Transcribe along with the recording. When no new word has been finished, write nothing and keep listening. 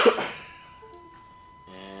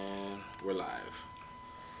We're live.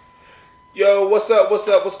 Yo, what's up?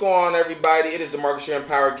 What's going on, everybody? It is DeMarcus here in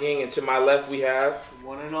Power King, and to my left we have...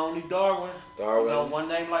 one and only Darwin. You know, one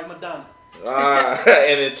name like Madonna. And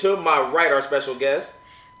then to my right, our special guest.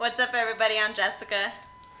 What's up, everybody? I'm Jessica.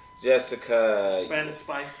 Jessica. Spanish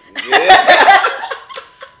Spice. Yeah.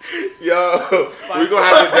 Yo, we're going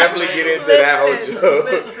to have to definitely get into that whole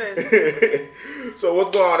joke. So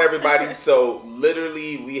what's going on, everybody? So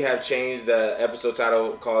literally we have changed the episode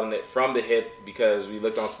title, calling it From the Hip, because we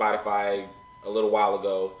looked on Spotify a little while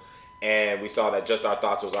ago and we saw that Just Our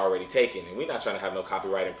Thoughts was already taken. And we're not trying to have no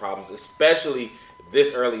copywriting problems, especially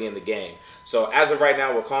this early in the game. So as of right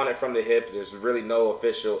now, we're calling it From the Hip. There's really no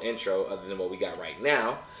official intro other than what we got right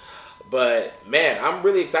now. But man, I'm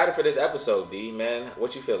really excited for this episode, D. Man,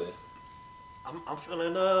 what you feeling? I'm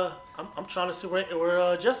feeling I'm trying to see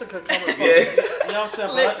where Jessica coming from. Yeah. You know what I'm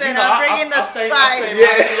saying? Listen, I'm bringing the spice.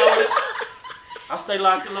 I stay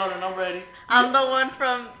locked and loaded and I'm ready. I'm the one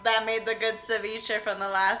that made the good ceviche from the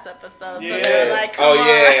last episode. Yeah. So they're like, come on.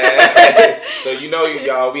 Yeah. So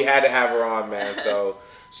y'all, we had to have her on, man. So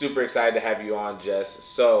super excited to have you on, Jess.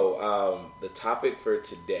 So the topic for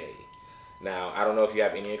today. Now, I don't know if you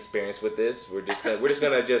have any experience with this. We're just gonna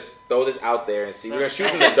throw this out there and see. We're gonna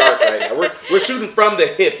shoot in the dark right now. We're shooting from the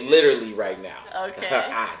hip, literally right now. Okay.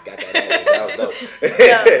 I got that. That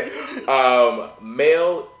was dope.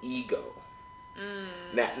 Male ego.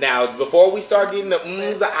 Now, before we start getting the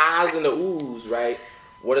ums, the ahs, and the oohs, right?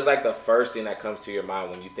 What is like the first thing that comes to your mind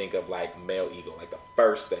when you think of like male ego? Like the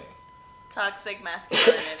first thing. Toxic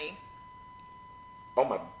masculinity. Oh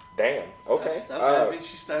my. Damn. Okay. That's heavy.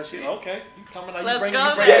 She okay. You coming out? Let's You bring go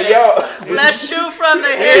you there. Yo. Let's shoot from the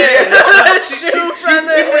hip. Let's shoot from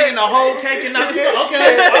the She hip. bringing the whole cake and not the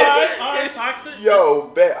okay. All right, toxic.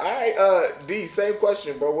 Yo, bet. All right, D. Same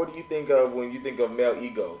question, bro. What do you think of when you think of male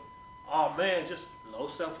ego? Oh man, just low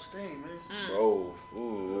self-esteem, man. Bro.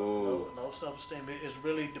 Ooh. Low self-esteem. It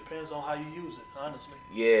really depends on how you use it, honestly.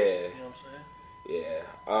 Yeah. You know what I'm saying? Yeah.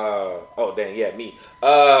 Oh, dang. Yeah, me.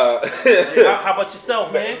 How about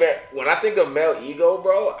yourself, man? When I think of male ego,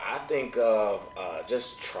 bro, I think of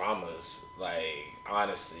just traumas. Like,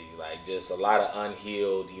 honestly, like just a lot of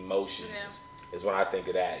unhealed emotions is when I think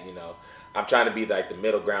of that, you know. I'm trying to be like the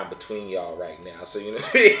middle ground between y'all right now. So, you know,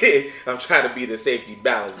 I'm trying to be the safety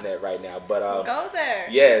balance net right now. But go there.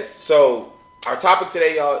 Yes. So our topic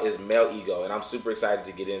today, y'all, is male ego. And I'm super excited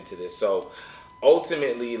to get into this. So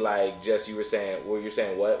ultimately, like, Jess, you were saying,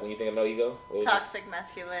 what when you think of male ego? Toxic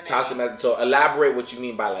masculinity. Toxic masculinity. So elaborate what you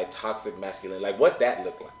mean by like toxic masculinity. Like what that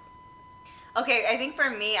look like. Okay, I think for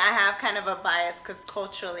me, I have kind of a bias because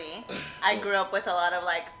culturally, I grew up with a lot of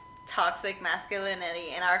like toxic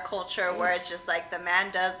masculinity in our culture where it's just like the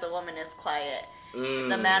man does, the woman is quiet.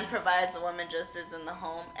 The man provides, the woman just is in the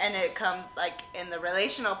home. And it comes like in the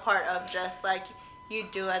relational part of just like, you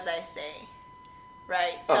do as I say.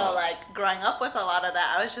 Right? So like growing up with a lot of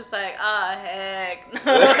that, I was just like, heck no.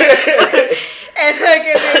 And like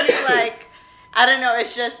it made me like, I don't know,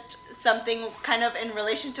 it's just something kind of in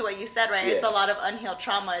relation to what you said, right? Yeah. It's a lot of unhealed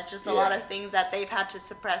trauma. It's just a lot of things that they've had to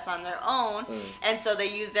suppress on their own. And so they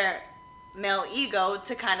use their male ego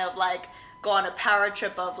to kind of like go on a power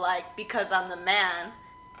trip of like, because I'm the man,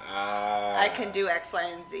 I can do X, Y,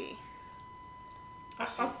 and Z. I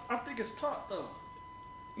think it's taught though.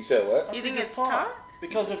 You said what? You think it's taught?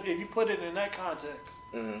 Because if you put it in that context,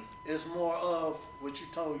 it's more of what you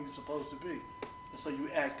told you're supposed to be. And so you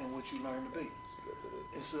act in what you learn to be.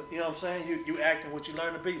 It's you know what I'm saying? You act in what you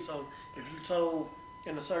learn to be. So if you told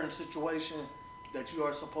in a certain situation that you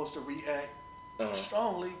are supposed to react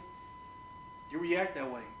strongly, you react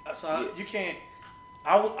that way. So you can't.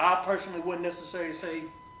 I personally wouldn't necessarily say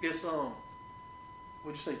it's would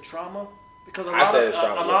you say trauma? Because a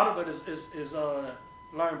lot of it is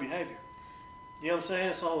learned behavior. You know what I'm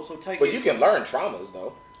saying? So take. But you can learn traumas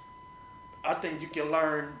though. I think you can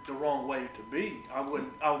learn the wrong way to be. I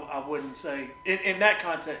wouldn't say in that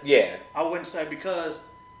context. Yeah. I wouldn't say because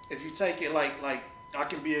if you take it like I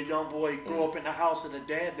can be a young boy, grow up in the house of a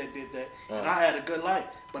dad that did that, and I had a good life,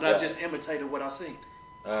 but I just imitated what I seen.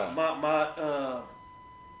 My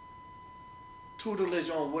tutelage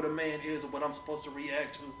on what a man is and what I'm supposed to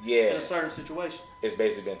react to in a certain situation. It's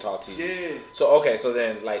basically been taught to you. Yeah. So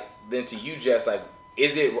then to you, Jess, like,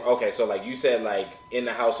 is it okay? So like you said, like in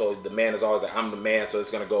the household, the man is always like, I'm the man, so it's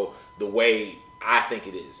gonna go the way I think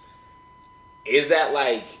it is. Is that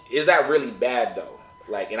really bad though?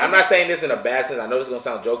 Like, and I'm not saying this in a bad sense. I know this is gonna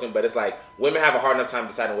sound joking, but it's like women have a hard enough time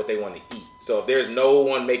deciding what they want to eat. So if there's no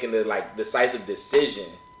one making the like decisive decision,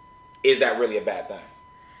 is that really a bad thing?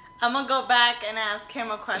 I'm gonna go back and ask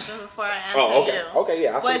him a question before I answer okay. you. Okay,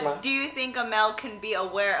 yeah. I'll say mine. Do you think a male can be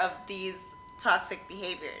aware of these toxic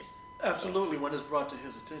behaviors? Absolutely, when it's brought to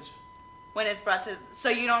his attention. When it's brought to, so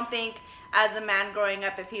you don't think as a man growing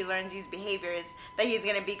up, if he learns these behaviors, that he's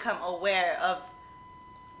gonna become aware of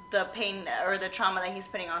the pain or the trauma that he's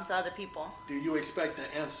putting onto other people? Do you expect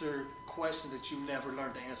to answer questions that you never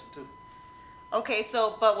learned the answer to? Okay,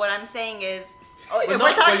 so but what I'm saying is, I'm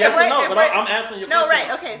answering your question. No, right,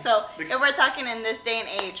 okay, so if we're talking in this day and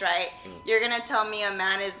age, right, you're going to tell me a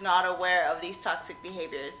man is not aware of these toxic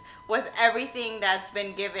behaviors with everything that's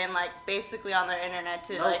been given, like, basically on their internet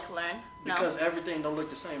to, like, learn? No? Because everything don't look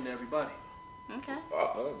the same to everybody. Okay. You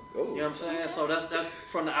know what I'm saying? Okay. So that's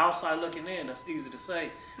from the outside looking in, that's easy to say.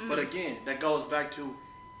 Mm-hmm. But again, that goes back to,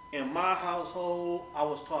 in my household, I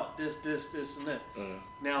was taught this, and that. Mm-hmm.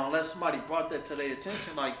 Now, unless somebody brought that to their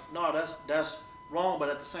attention, like, no, that's wrong, but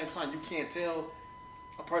at the same time, you can't tell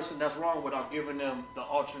a person that's wrong without giving them the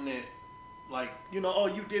alternate, like, oh,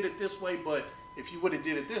 you did it this way, but if you would have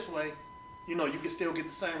did it this way, you can still get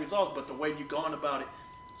the same results, but the way you gone about it.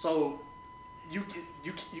 So you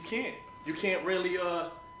can't really,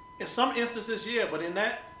 in some instances, yeah, but in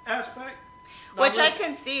that aspect, which really. I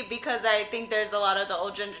can see, because I think there's a lot of the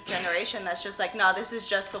old generation that's just like, no, this is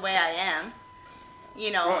just the way I am.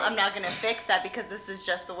 Right. I'm not going to fix that because this is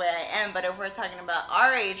just the way I am. But if we're talking about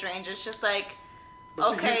our age range, it's just like,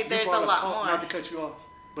 okay, there's a lot more. Not to cut you off,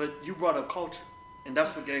 but you brought up culture, and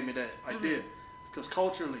that's what gave me that idea. Because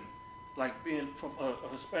culturally, like being from a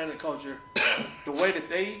Hispanic culture, the way that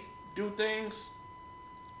they do things,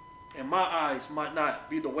 in my eyes, might not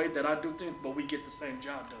be the way that I do things, but we get the same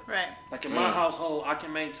job done. Right. Like in my household, I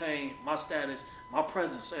can maintain my status, my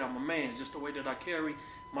presence, say I'm a man, just the way that I carry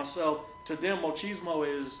myself. To them,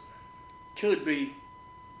 machismo could be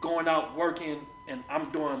going out working and I'm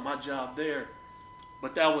doing my job there.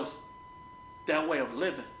 But that was that way of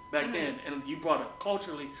living back then. And you brought up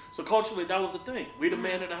culturally. So culturally, that was the thing. We the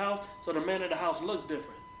man of the house, so the man of the house looks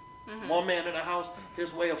different. One man of the house,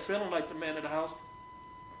 his way of feeling like the man of the house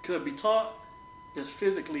could be taught is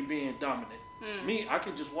physically being dominant. Me, I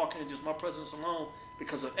can just walk in just my presence alone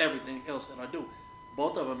because of everything else that I do.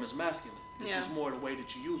 Both of them is masculine. It's just more the way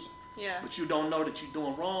that you use them. Yeah. But you don't know that you're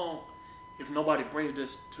doing wrong if nobody brings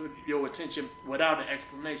this to your attention without an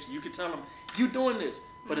explanation. You can tell them, you doing this.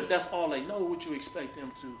 But if that's all they know, what you expect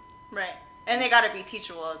them to? Right. And they got to be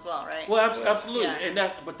teachable as well, right? Well, absolutely. Yeah. And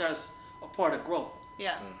that's a part of growth.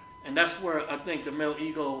 Yeah. And that's where I think the male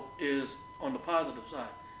ego is on the positive side.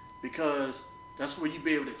 Because that's where you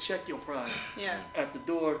be able to check your pride at the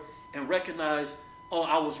door and recognize, oh,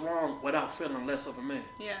 I was wrong without feeling less of a man.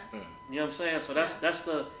 Yeah. You know what I'm saying? So that's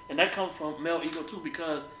and that comes from male ego too,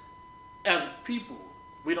 because as people,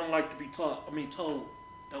 we don't like to be told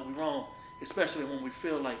that we're wrong, especially when we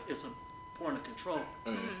feel like it's a point of control.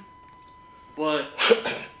 But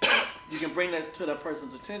you can bring that to that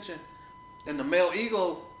person's attention, and the male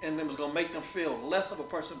ego in them is gonna make them feel less of a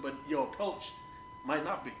person, but your approach might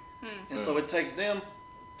not be. And so it takes them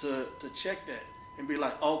to check that and be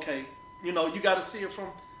like, okay, you got to see it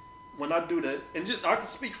from when I do that. And I can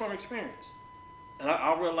speak from experience. And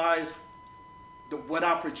I realize what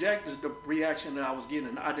I project is the reaction that I was getting.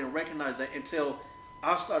 And I didn't recognize that until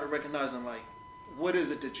I started recognizing, like, what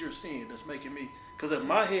is it that you're seeing that's making me? Because in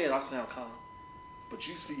my head, I sound calm. But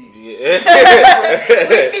you see, we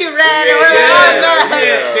see red.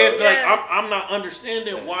 Like I'm not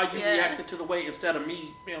understanding why you reacted to the way, instead of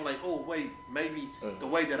me being like, oh wait, maybe the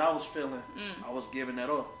way that I was feeling, I was giving that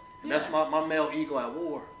up. And that's my male ego at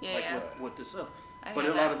war, with this stuff. But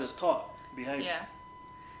a lot of it's taught behavior.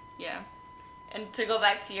 Yeah. And to go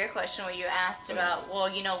back to your question, where you asked about, well,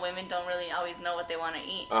 women don't really always know what they want to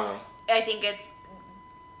eat. I think it's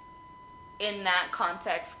in that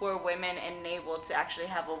context were women enabled to actually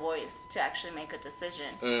have a voice, to actually make a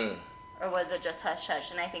decision? Or was it just hush hush?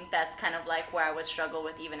 And I think that's kind of like where I would struggle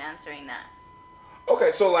with even answering that. Okay,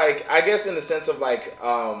 so like, I guess in the sense of like,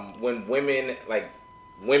 when women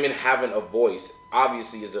having a voice,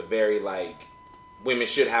 obviously is a very like, women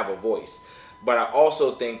should have a voice. But I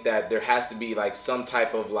also think that there has to be like some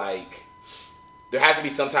type of like, there has to be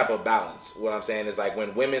some type of balance. What I'm saying is like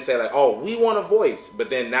when women say like, oh, we want a voice, but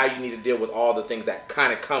then now you need to deal with all the things that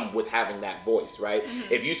kind of come with having that voice, right?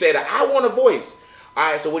 If you say that I want a voice,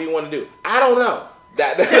 all right, so what do you want to do? I don't know.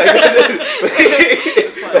 That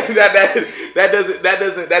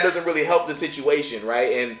doesn't really help the situation,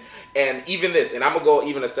 right? And even this, and I'm gonna go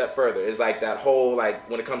even a step further, is like that whole like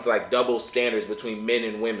when it comes to like double standards between men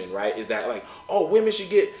and women, right? Is that like, oh, women should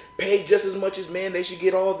get paid just as much as men, they should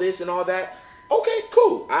get all this and all that. Okay,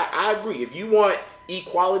 cool. I agree. If you want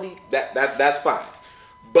equality, that's fine.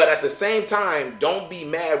 But at the same time, don't be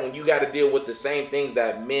mad when you got to deal with the same things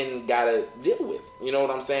that men got to deal with. You know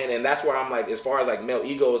what I'm saying? And that's where I'm like, as far as like male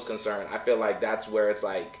ego is concerned, I feel like that's where it's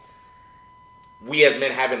like, we as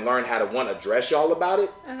men haven't learned how to, one, address y'all about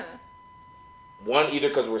it. Uh-huh. One, either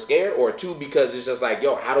because we're scared, or two, because it's just like,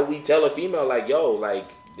 yo, how do we tell a female, like, yo, like,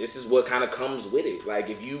 this is what kind of comes with it. Like,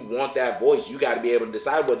 if you want that voice, you got to be able to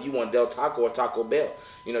decide whether you want Del Taco or Taco Bell.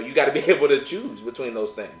 You know, you got to be able to choose between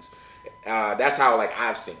those things. That's how, like,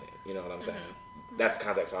 I've seen it. You know what I'm saying? Mm-hmm. That's the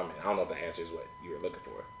context I'm in. I don't know if that answers what you were looking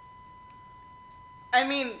for. I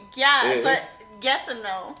mean, yeah, but yes and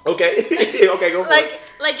no. Okay. Okay, go for it.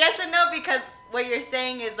 Like, yes and no, because what you're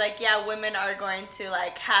saying is, like, yeah, women are going to,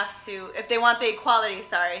 like, have to, if they want the equality,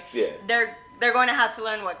 they're going to have to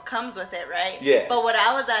learn what comes with it, right? Yeah. But what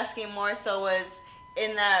I was asking more so was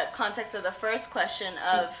in the context of the first question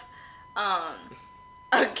of,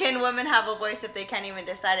 can women have a voice if they can't even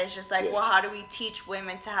decide? It's just like, well, how do we teach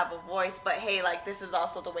women to have a voice? But hey, like, this is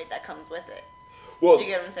also the weight that comes with it. Well, do you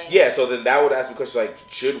get what I'm saying? Yeah, so then that would ask the question, like,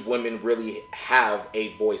 should women really have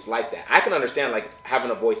a voice like that? I can understand, like,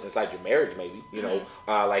 having a voice inside your marriage, maybe, you know,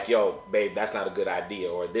 like, yo, babe, that's not a good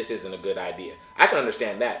idea, or this isn't a good idea. I can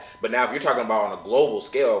understand that. But now if you're talking about on a global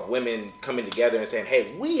scale of women coming together and saying,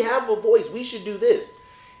 hey, we have a voice, we should do this.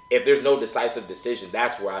 If there's no decisive decision,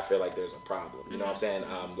 that's where I feel like there's a problem. You know what I'm saying?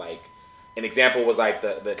 Like, an example was like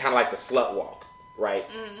the kind of like the slut walk. Right?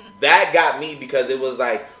 Mm-hmm. That got me because it was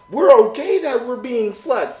like, we're okay that we're being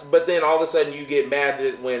sluts, but then all of a sudden you get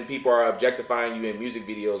mad when people are objectifying you in music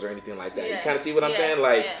videos or anything like that. Yeah. You kind of see what I'm saying?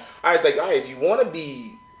 Like, I was like, all right, if you want to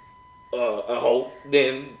be a hoe,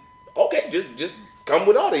 then okay, just come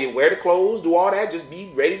with all of it. Wear the clothes, do all that, just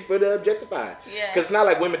be ready for the objectifying. Yeah. Because it's not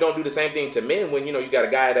like women don't do the same thing to men when, you know, you got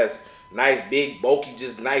a guy that's nice, big, bulky,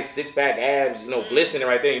 just nice six-pack abs, you know, glistening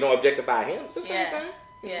right there. You don't objectify him. It's the same thing.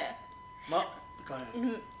 Yeah. Go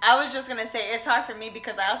ahead. I was just gonna say it's hard for me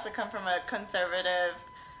because I also come from a conservative,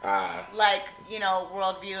 like, you know,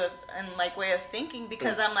 worldview and like way of thinking.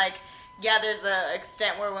 Because I'm like, yeah, there's a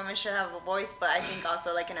extent where women should have a voice, but I think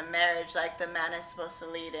also like in a marriage, like the man is supposed to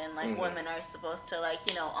lead, and like women are supposed to, like,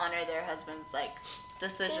 you know, honor their husband's like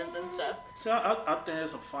decisions and stuff. So I think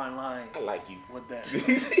there's a fine line. I like you with that.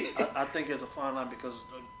 I think there's a fine line because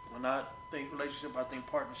when I think relationship, I think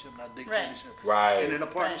partnership, not dictatorship. Right. And in a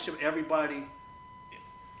partnership, everybody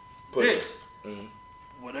fits. Mm-hmm.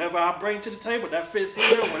 Whatever I bring to the table, that fits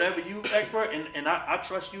here. Whatever you expert, and I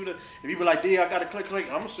trust you to. If you be like, D, I got to click,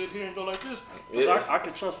 I'm gonna sit here and go like this because I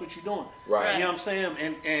can trust what you're doing. Right. You know what I'm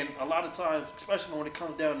saying? And a lot of times, especially when it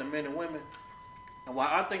comes down to men and women, and why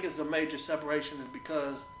I think it's a major separation is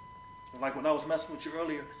because, like when I was messing with you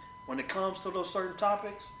earlier, when it comes to those certain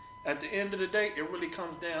topics, at the end of the day, it really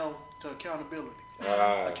comes down to accountability.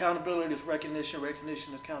 Accountability is recognition.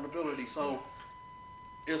 Recognition is accountability. So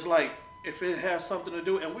it's like, if it has something to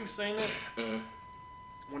do, and we've seen it,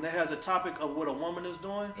 when it has a topic of what a woman is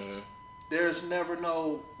doing, there's never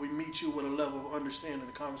we meet you with a level of understanding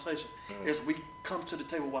the conversation. It's we come to the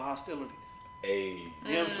table with hostility. Hey.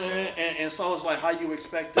 You know what I'm saying? And so it's like, how you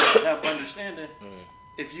expect to have understanding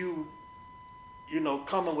if you know,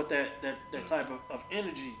 coming with that type of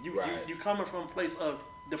energy. You coming from a place of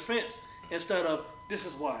defense instead of, this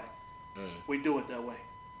is why we do it that way.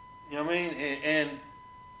 You know what I mean? And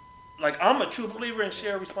like, I'm a true believer in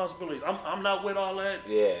shared responsibilities. I'm not with all that.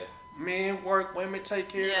 Yeah. Men work, women take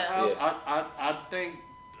care of the house. Yeah. I think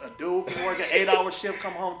a dude can work an 8-hour shift,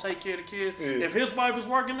 come home, take care of the kids. Yeah. If his wife is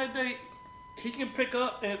working that day, he can pick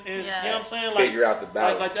up and you know what I'm saying? Like, figure out the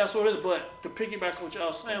balance. Like that's what it is. But to piggyback on what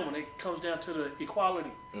y'all saying, when it comes down to the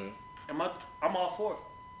equality, I'm all for it.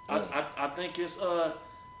 I think it's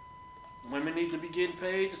women need to be getting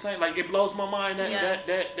paid the same. Like, it blows my mind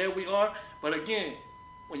that we are. But again,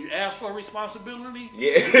 when you ask for a responsibility,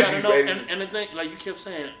 you gotta know. And the thing, like you kept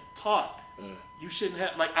saying, taught. You shouldn't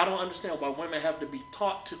have, like, I don't understand why women have to be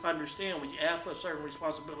taught to understand when you ask for a certain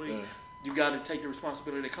responsibility, you got to take the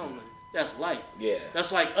responsibility that comes with it. That's life. Yeah.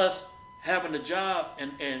 That's like us having a job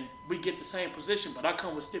and we get the same position, but I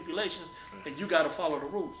come with stipulations and you got to follow the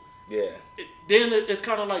rules. Yeah. Then it's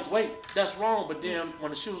kind of like, wait, that's wrong. But then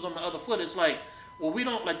when the shoe's on the other foot, it's like, well, we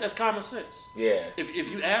don't, like, that's common sense. Yeah.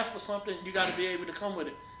 If you ask for something, you got to be able to come with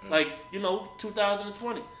it. Like, you know,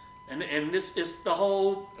 2020. And this is the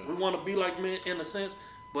whole, we want to be like men in a sense,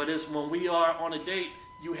 but it's when we are on a date,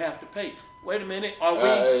 you have to pay. Wait a minute, are we,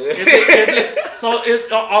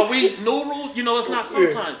 are we new rules? You know, it's not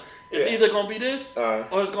sometimes. It's either going to be this or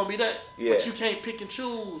it's going to be that. Yeah. But you can't pick and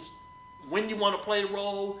choose when you want to play the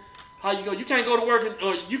role, how you go. You can't go to work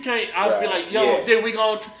or you can't, I'll be like, yo, then we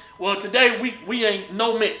going to, well, today we ain't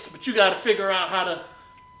no mix, but you got to figure out how to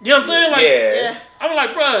You know what I'm saying? Like, yeah. I'm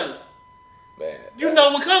like, bro, man, you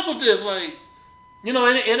know what comes with this, like, you know,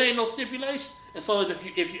 it ain't no stipulation. And so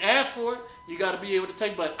if you ask for it, you got to be able to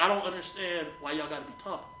take. But I don't understand why y'all got to be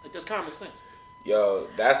taught. Like, that's common sense. Yo,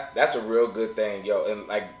 that's a real good thing, yo. And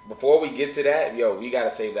like before we get to that, yo, we gotta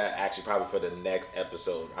save that actually probably for the next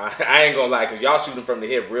episode. I ain't gonna lie, cause y'all shooting from the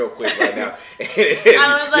hip real quick right now.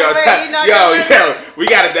 I was like, yo, we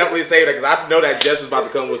gotta definitely save that, cause I know that Jess is about to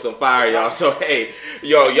come with some fire, y'all. So hey,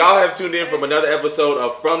 y'all have tuned in from another episode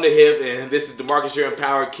of From the Hip, and this is DeMarcus, your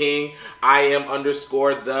Empowered King. I am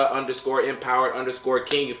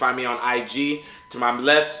 _the_empowered_king. You can find me on IG. To my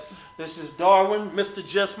left. This is Darwin, Mr.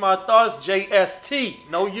 Just My Thoughts, JST,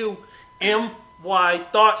 no you, MY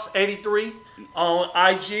Thoughts 83 on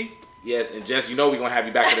IG. Yes, and Jess, you know we're going to have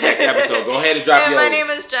you back for the next episode. Go ahead and drop yours. My name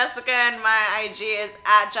is Jessica, and my IG is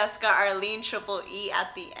at Jessica Arlene, triple E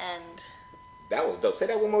at the end. That was dope. Say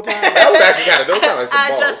that one more time. That was actually kind of dope. Sound like some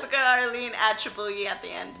balls. Jessica Arlene at triple E at the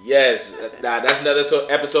end. Yes, that's another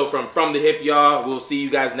episode from the Hip, y'all. We'll see you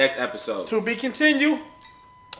guys next episode. To be continued.